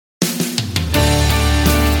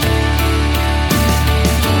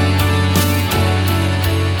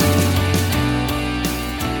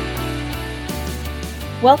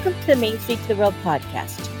Welcome to the Main Street to the World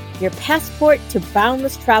podcast, your passport to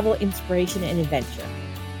boundless travel, inspiration, and adventure.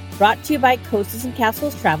 Brought to you by Coasters and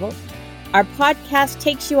Castles Travel, our podcast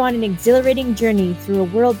takes you on an exhilarating journey through a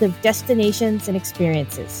world of destinations and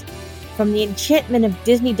experiences. From the enchantment of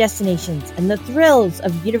Disney destinations and the thrills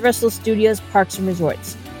of Universal Studios parks and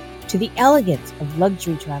resorts, to the elegance of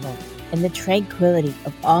luxury travel and the tranquility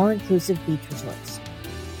of all-inclusive beach resorts.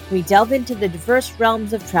 We delve into the diverse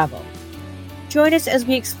realms of travel. Join us as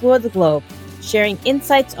we explore the globe, sharing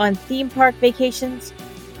insights on theme park vacations,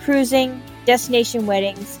 cruising, destination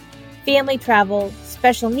weddings, family travel,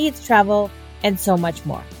 special needs travel, and so much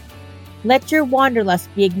more. Let your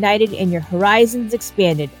wanderlust be ignited and your horizons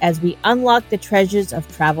expanded as we unlock the treasures of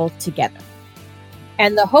travel together.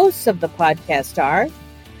 And the hosts of the podcast are...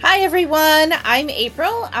 Hi everyone, I'm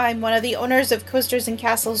April. I'm one of the owners of Coasters and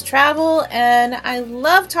Castles Travel, and I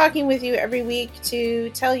love talking with you every week to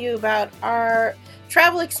tell you about our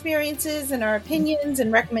travel experiences and our opinions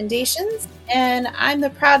and recommendations. And I'm the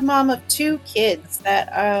proud mom of 2 kids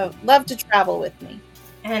that love to travel with me.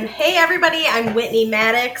 And hey everybody, I'm Whitney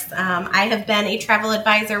Maddox. I have been a travel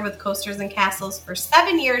advisor with Coasters and Castles for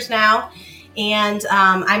 7 years now. And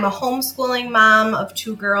I'm a homeschooling mom of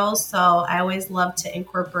 2 girls, so I always love to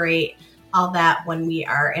incorporate all that when we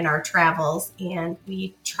are in our travels. And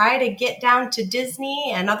we try to get down to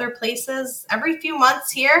Disney and other places every few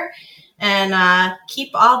months here and keep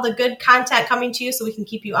all the good content coming to you so we can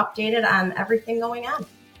keep you updated on everything going on.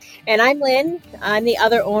 And I'm Lynn. I'm the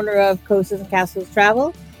other owner of Coasters and Castles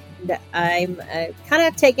Travel. And I'm kind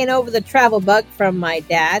of taking over the travel bug from my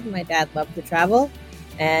dad. My dad loved to travel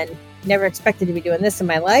and never expected to be doing this in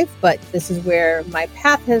my life, but this is where my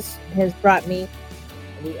path has brought me.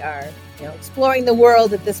 We are exploring the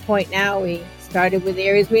world at this point now. We started with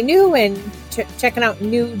areas we knew and checking out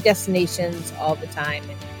new destinations all the time,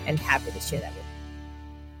 and happy to share that with you.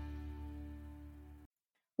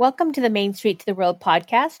 Welcome to the Main Street to the World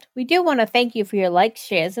podcast. We do want to thank you for your likes,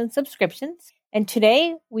 shares, and subscriptions. And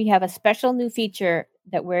today we have a special new feature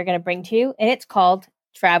that we're going to bring to you, and it's called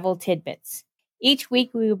Travel Tidbits. Each week,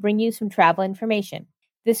 we will bring you some travel information.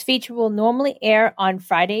 This feature will normally air on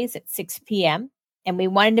Fridays at 6 p.m., and we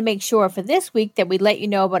wanted to make sure for this week that we let you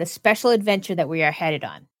know about a special adventure that we are headed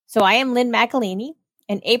on. So I am Lynn McElhaney,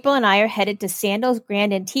 and April and I are headed to Sandals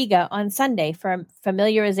Grand Antigua on Sunday for a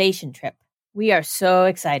familiarization trip. We are so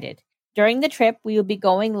excited. During the trip, we will be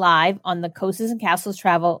going live on the Coasters and Castles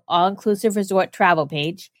Travel All-Inclusive Resort Travel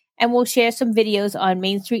page, and we'll share some videos on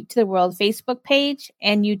Main Street to the World Facebook page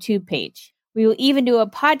and YouTube page. We will even do a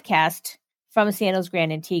podcast from Sandals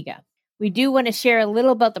Grand Antigua. We do want to share a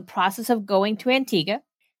little about the process of going to Antigua.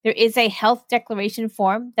 There is a health declaration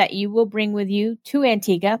form that you will bring with you to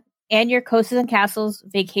Antigua, and your Coasters and Castles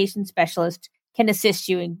vacation specialist can assist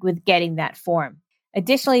you with getting that form.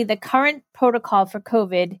 Additionally, the current protocol for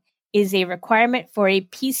COVID is a requirement for a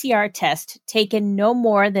PCR test taken no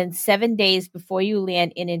more than 7 days before you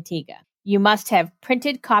land in Antigua. You must have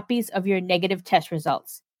printed copies of your negative test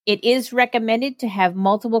results. It is recommended to have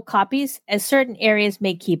multiple copies, as certain areas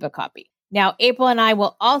may keep a copy. Now, April and I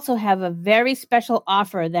will also have a very special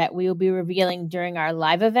offer that we will be revealing during our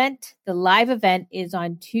live event. The live event is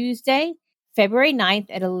on Tuesday, February 9th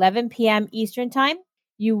at 11 p.m. Eastern Time.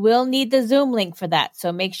 You will need the Zoom link for that,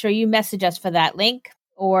 so make sure you message us for that link,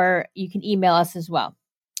 or you can email us as well.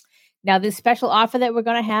 Now, this special offer that we're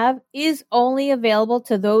going to have is only available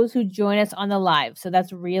to those who join us on the live, so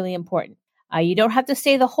that's really important. You don't have to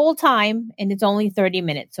stay the whole time, and it's only 30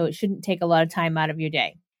 minutes, so it shouldn't take a lot of time out of your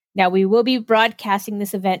day. Now, we will be broadcasting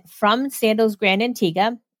this event from Sandals Grand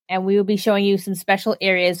Antigua, and we will be showing you some special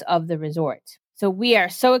areas of the resort. So we are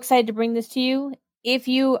so excited to bring this to you. If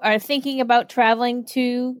you are thinking about traveling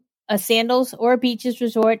to a Sandals or a Beaches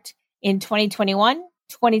resort in 2021,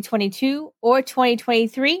 2022, or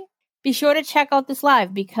 2023, be sure to check out this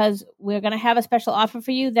live because we're going to have a special offer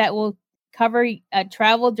for you that will cover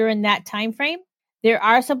travel during that time frame. There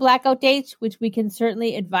are some blackout dates, which we can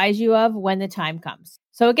certainly advise you of when the time comes.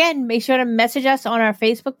 So again, make sure to message us on our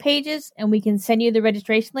Facebook pages and we can send you the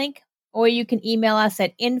registration link, or you can email us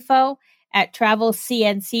at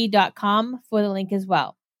info@travelcnc.com for the link as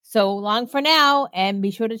well. So long for now, and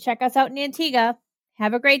be sure to check us out in Antigua.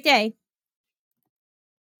 Have a great day.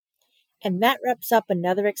 And that wraps up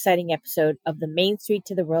another exciting episode of the Main Street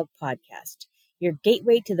to the World podcast, your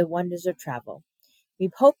gateway to the wonders of travel. We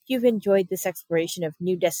hope you've enjoyed this exploration of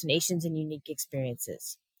new destinations and unique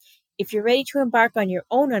experiences. If you're ready to embark on your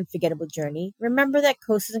own unforgettable journey, remember that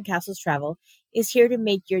Coasters and Castles Travel is here to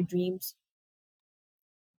make your dreams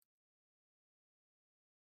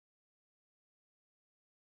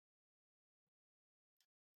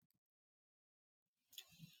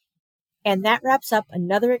And that wraps up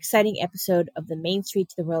another exciting episode of the Main Street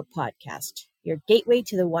to the World podcast, your gateway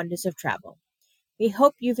to the wonders of travel. We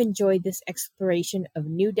hope you've enjoyed this exploration of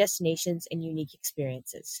new destinations and unique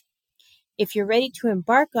experiences. If you're ready to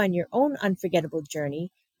embark on your own unforgettable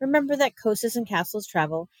journey, remember that Coasters and Castles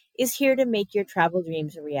Travel is here to make your travel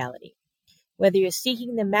dreams a reality. Whether you're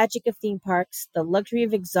seeking the magic of theme parks, the luxury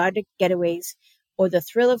of exotic getaways, or the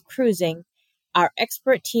thrill of cruising, our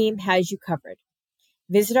expert team has you covered.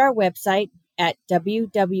 Visit our website at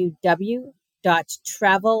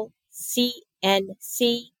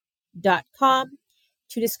www.travelcnc.com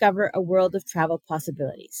to discover a world of travel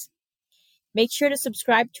possibilities. Make sure to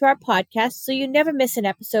subscribe to our podcast so you never miss an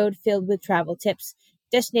episode filled with travel tips,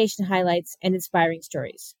 destination highlights, and inspiring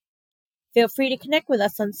stories. Feel free to connect with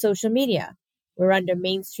us on social media. We're under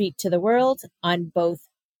Main Street to the World on both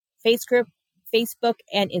Facebook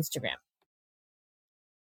and Instagram.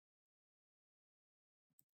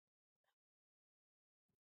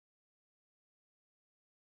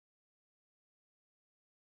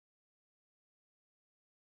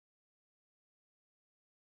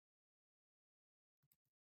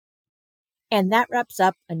 And that wraps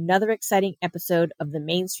up another exciting episode of the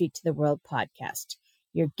Main Street to the World podcast,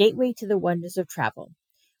 your gateway to the wonders of travel.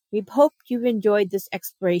 We hope you've enjoyed this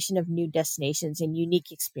exploration of new destinations and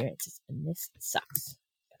unique experiences. And this sucks.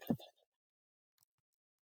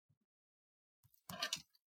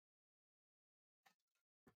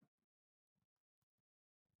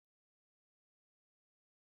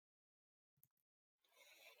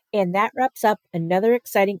 And that wraps up another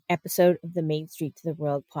exciting episode of the Main Street to the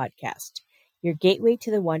World podcast, your gateway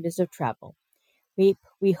to the wonders of travel.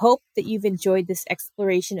 We hope that you've enjoyed this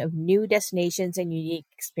exploration of new destinations and unique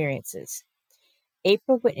experiences.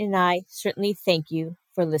 April, Whitney, and I certainly thank you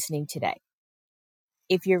for listening today.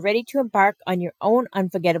 If you're ready to embark on your own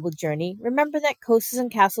unforgettable journey, remember that Coasters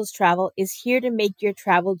and Castles Travel is here to make your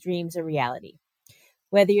travel dreams a reality.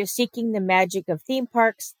 Whether you're seeking the magic of theme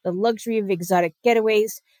parks, the luxury of exotic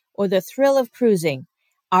getaways, or the thrill of cruising,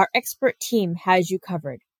 our expert team has you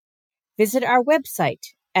covered. Visit our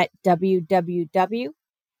website at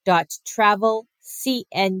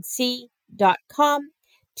www.travelcnc.com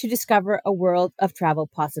to discover a world of travel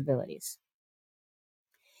possibilities.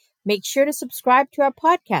 Make sure to subscribe to our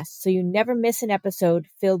podcast so you never miss an episode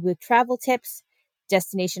filled with travel tips,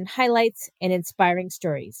 destination highlights, and inspiring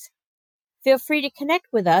stories. Feel free to connect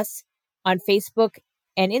with us on Facebook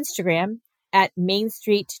and Instagram at Main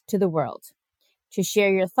Street to the World to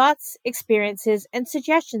share your thoughts, experiences, and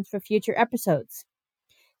suggestions for future episodes.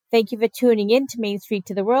 Thank you for tuning in to Main Street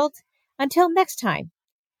to the World. Until next time,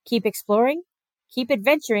 keep exploring, keep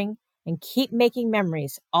adventuring, and keep making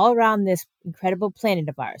memories all around this incredible planet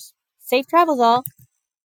of ours. Safe travels, all!